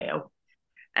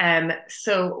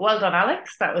So well done,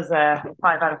 Alex. That was a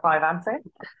 5 out of 5 answer.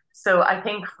 So I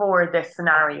think for this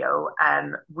scenario,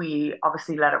 we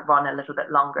obviously let it run a little bit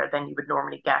longer than you would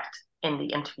normally get in the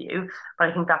interview. But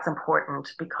I think that's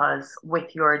important because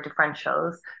with your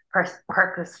differentials,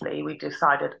 purposely we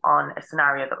decided on a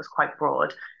scenario that was quite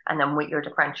broad. And then with your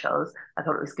differentials, I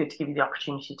thought it was good to give you the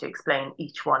opportunity to explain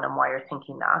each one and why you're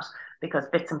thinking that, because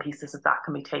bits and pieces of that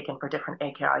can be taken for different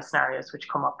AKI scenarios, which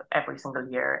come up every single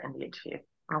year in the interview.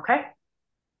 Okay.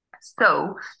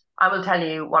 So I will tell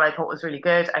you what I thought was really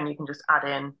good, and you can just add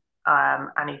in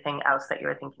anything else that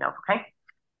you're thinking of. Okay.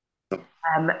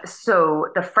 So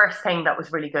the first thing that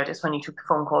was really good is when you took the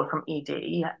phone call from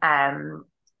ED,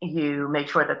 you made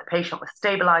sure that the patient was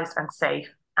stabilized and safe,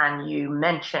 and you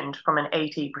mentioned from an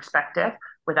ATE perspective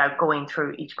without going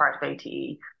through each part of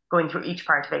ATE. Going through each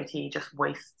part of ATE just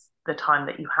wastes the time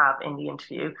that you have in the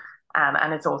interview,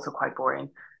 and it's also quite boring.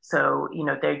 So, you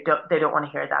know, they don't want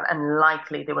to hear that. And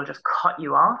likely they will just cut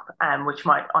you off, which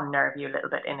might unnerve you a little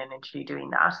bit in an interview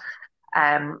doing that.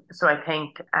 So I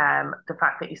think the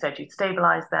fact that you said you'd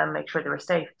stabilize them, make sure they were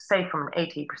safe from an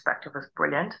AT perspective was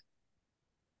brilliant.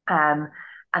 Um,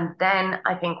 and then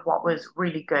I think what was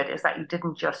really good is that you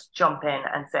didn't just jump in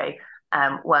and say,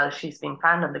 well, she's been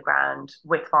found on the ground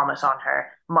with vomit on her,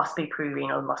 must be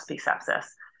pre-renal, must be sepsis.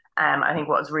 I think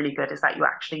what was really good is that you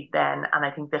actually then, and I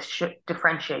think this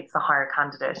differentiates the higher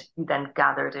candidate, you then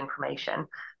gathered information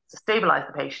to stabilize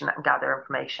the patient and gather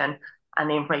information. And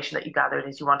the information that you gathered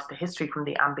is you wanted the history from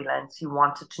the ambulance, you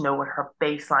wanted to know what her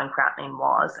baseline creatinine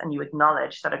was, and you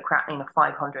acknowledge that a creatinine of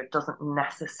 500 doesn't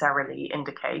necessarily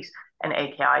indicate an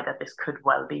AKI, that this could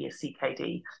well be a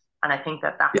CKD. And I think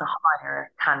that that's Yeah. a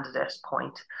higher candidate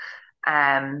point.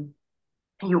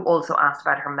 You also asked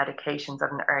about her medications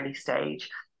at an early stage,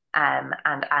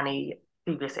 and any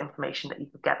previous information that you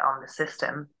could get on the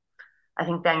system. I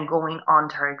think then going on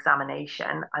to her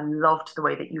examination, I loved the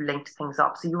way that you linked things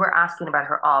up. So you were asking about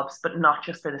her OBS, but not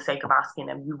just for the sake of asking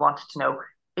them. You wanted to know,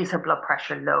 is her blood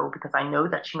pressure low? Because I know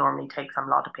that she normally takes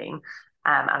amlodipine,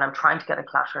 and I'm trying to get a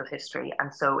collateral history.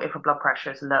 And so if her blood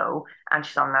pressure is low and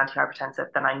she's on an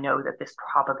antihypertensive, then I know that this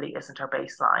probably isn't her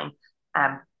baseline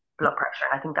blood pressure.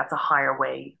 And I think that's a higher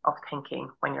way of thinking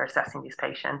when you're assessing these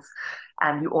patients.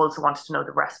 And you also wanted to know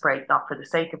the rest rate, not for the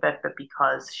sake of it, but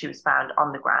because she was found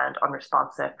on the ground,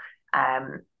 unresponsive.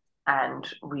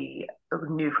 And we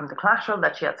knew from the collateral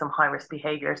that she had some high risk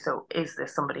behavior. So is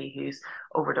this somebody who's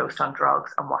overdosed on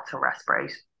drugs, and what's her rest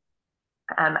rate?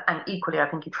 And equally, I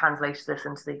think you translated this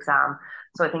into the exam.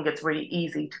 So I think it's really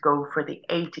easy to go for the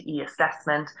A to E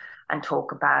assessment and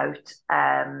talk about,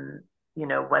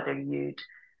 whether you'd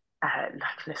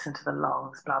like listen to the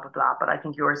lungs, blah, blah, blah. But I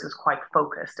think yours is quite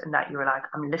focused in that you were like,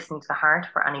 I'm listening to the heart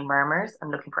for any murmurs and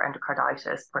looking for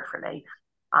endocarditis peripherally.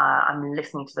 I'm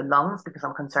listening to the lungs because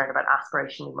I'm concerned about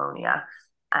aspiration pneumonia.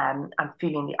 I'm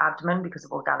feeling the abdomen because of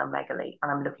organomegaly,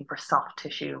 and I'm looking for soft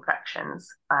tissue infections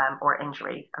or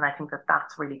injury. And I think that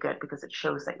that's really good because it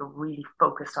shows that you're really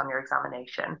focused on your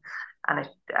examination, and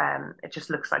it just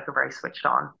looks like you're very switched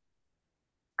on.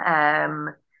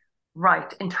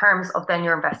 Right, in terms of then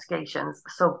your investigations,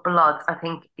 so bloods, I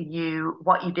think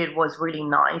what you did was really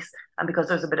nice, and because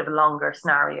there's a bit of a longer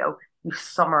scenario, you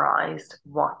summarized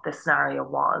what the scenario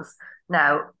was.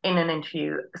 Now, in an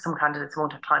interview, some candidates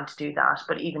won't have time to do that,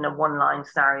 but even a one-line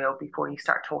scenario before you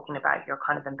start talking about your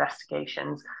kind of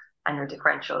investigations and your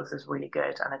differentials is really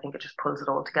good, and I think it just pulls it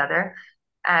all together.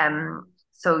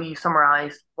 So you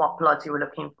summarized what bloods you were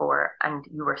looking for, and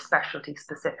you were specialty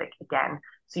specific again.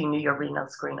 So you knew your renal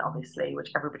screen, obviously,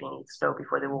 which everybody needs to know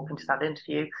before they walk into that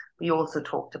interview. We also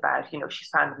talked about, she's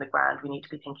found on the ground. We need to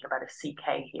be thinking about a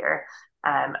CK here.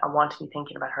 I want to be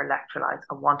thinking about her electrolytes.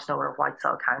 I want to know where white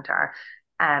cell count are.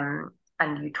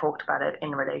 And you talked about it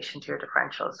in relation to your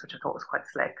differentials, which I thought was quite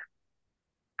slick.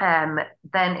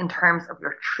 Then in terms of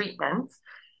your treatments,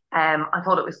 I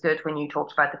thought it was good when you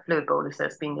talked about the fluid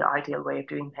boluses being the ideal way of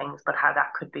doing things, but how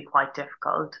that could be quite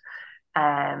difficult.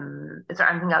 Is there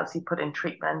anything else you put in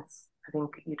treatments? I think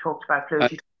you talked about fluids,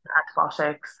 you talked about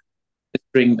antibiotics.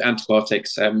 Bring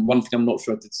antibiotics. One thing I'm not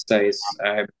sure to say is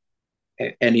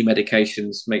any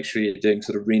medications, make sure you're doing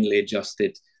sort of renally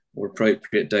adjusted or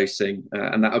appropriate dosing.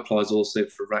 And that applies also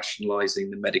for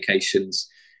rationalizing the medications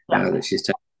that she's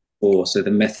taking for. So the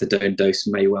methadone dose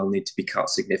may well need to be cut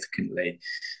significantly.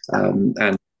 And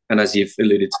as you've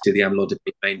alluded to, the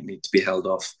amlodipine may need to be held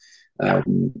off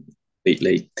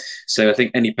completely. So I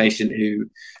think any patient who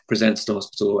presents to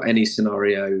hospital or any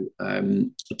scenario,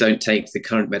 don't take the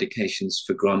current medications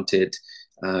for granted,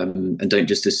 and don't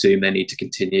just assume they need to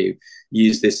continue.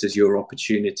 Use this as your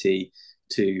opportunity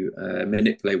to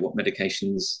manipulate what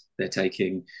medications they're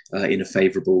taking in a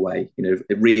favourable way.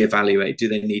 Reevaluate, do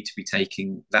they need to be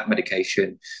taking that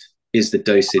medication? Is the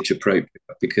dosage appropriate?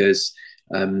 Because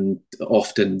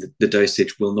often the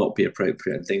dosage will not be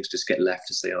appropriate and things just get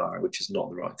left as they are, which is not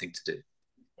the right thing to do.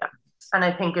 Yeah. And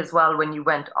I think as well, when you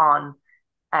went on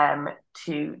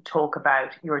to talk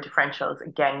about your differentials,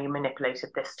 again, you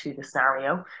manipulated this to the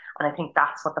scenario. And I think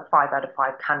that's what the 5 out of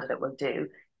 5 candidate will do,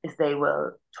 is they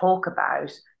will talk about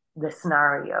the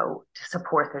scenario to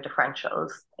support their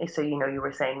differentials. So, you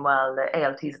were saying, well, the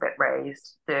ALT is a bit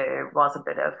raised, there was a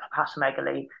bit of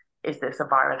hepatomegaly. Is this a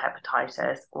viral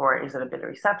hepatitis or is it a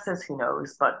biliary sepsis? Who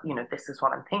knows? But, this is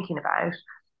what I'm thinking about.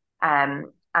 And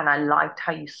I liked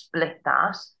how you split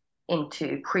that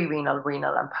into pre-renal,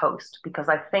 renal, and post, because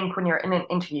I think when you're in an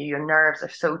interview, your nerves are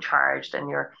so charged and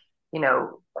you're,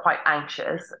 quite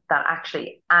anxious, that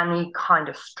actually any kind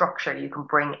of structure you can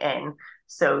bring in.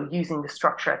 So using the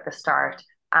structure at the start,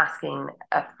 asking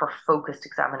for focused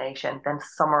examination, then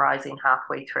summarizing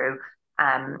halfway through,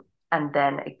 and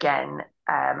then again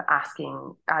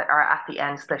asking or at the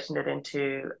end splitting it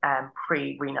into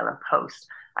pre-renal and post.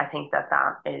 I think that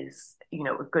is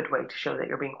a good way to show that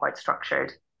you're being quite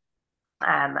structured.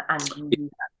 And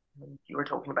you were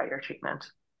talking about your treatment.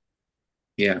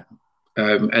 Yeah.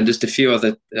 And just a few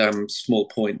other small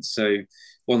points. So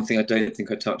one thing I don't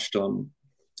think I touched on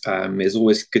is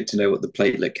always good to know what the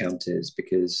platelet count is,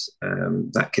 because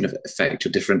that can affect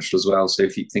your differential as well. So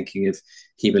if you're thinking of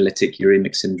hemolytic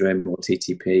uremic syndrome or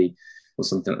TTP or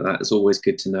something like that, it's always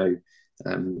good to know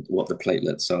what the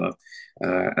platelets are.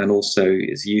 And also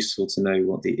it's useful to know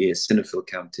what the eosinophil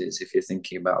count is if you're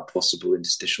thinking about a possible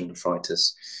interstitial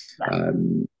nephritis. Yeah.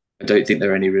 I don't think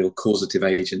there are any real causative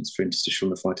agents for interstitial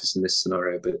nephritis in this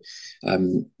scenario, but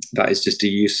that is just a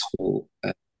useful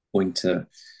pointer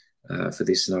for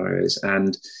these scenarios.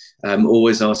 And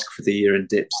always ask for the urine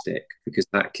dipstick, because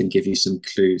that can give you some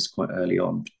clues quite early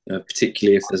on,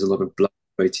 particularly if there's a lot of blood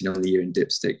protein on the urine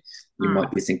dipstick. You might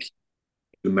be thinking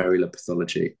glomerular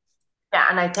pathology. Yeah,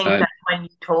 and I think that when you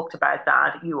talked about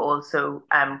that, you also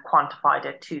quantified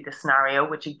it to the scenario,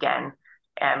 which again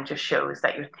just shows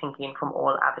that you're thinking from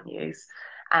all avenues.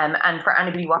 And for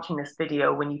anybody watching this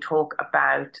video, when you talk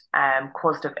about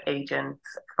causative agents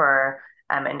for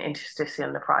an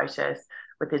interstitial nephritis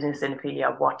with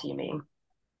eosinophilia, what do you mean?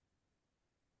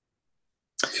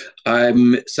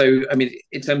 So, I mean,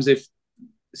 in terms of,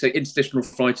 so interstitial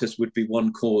nephritis would be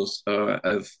one cause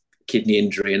of kidney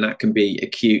injury, and that can be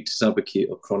acute, subacute,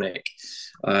 or chronic.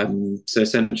 So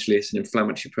essentially, it's an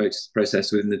inflammatory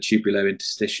process within the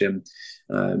tubulointerstitium,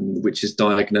 which is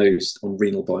diagnosed on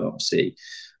renal biopsy.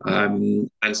 And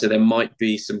so there might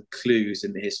be some clues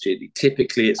in the history.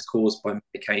 Typically, it's caused by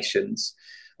medications,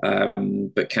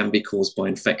 but can be caused by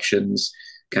infections,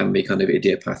 can be kind of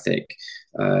idiopathic.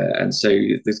 And so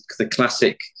the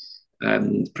classic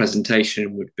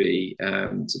presentation would be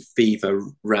fever,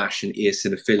 rash, and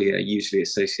eosinophilia, usually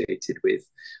associated with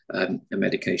a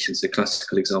medication. So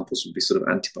classical examples would be sort of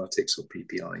antibiotics or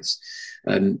PPIs.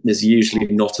 There's usually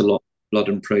not a lot of blood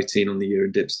and protein on the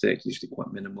urine dipstick, usually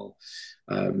quite minimal.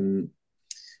 And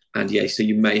yeah, so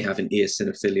you may have an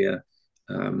eosinophilia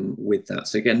with that.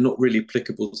 So again, not really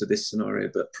applicable to this scenario,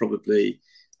 but probably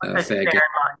fair game.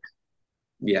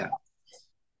 Yeah.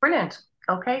 Brilliant.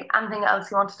 Okay. Anything else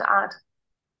you wanted to add?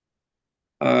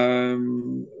 I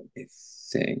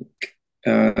think.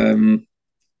 I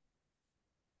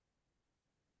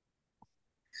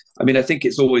mean, I think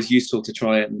it's always useful to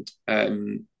try and,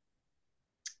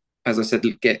 as I said,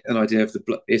 get an idea of the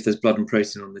blood, if there's blood and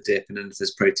protein on the dip, and then if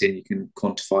there's protein, you can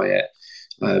quantify it.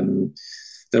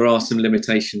 There are some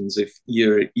limitations if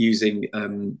you're using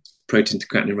protein to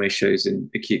creatinine ratios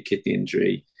in acute kidney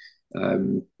injury.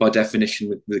 By definition,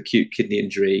 with acute kidney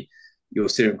injury, your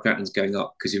serum creatinine is going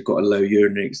up because you've got a low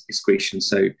urinary excretion.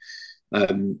 So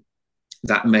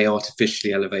that may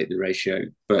artificially elevate the ratio,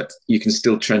 but you can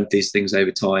still trend these things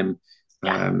over time.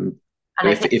 Yeah. And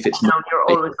if it's not, you're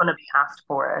always going to be asked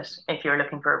for it. If you're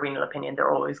looking for a renal opinion,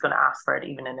 they're always going to ask for it,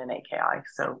 even in an AKI.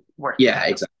 So yeah,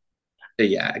 exactly.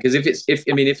 Yeah, because if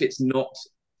it's not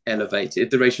elevated,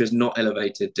 if the ratio is not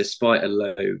elevated despite a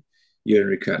low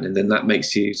urinary creatinine, then that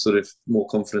makes you sort of more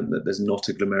confident that there's not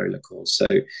a glomerular cause. So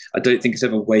I don't think it's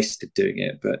ever wasted doing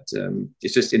it, but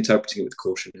it's just interpreting it with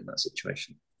caution in that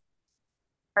situation.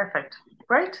 Perfect.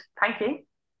 Great. Thank you.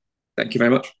 Thank you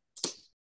very much.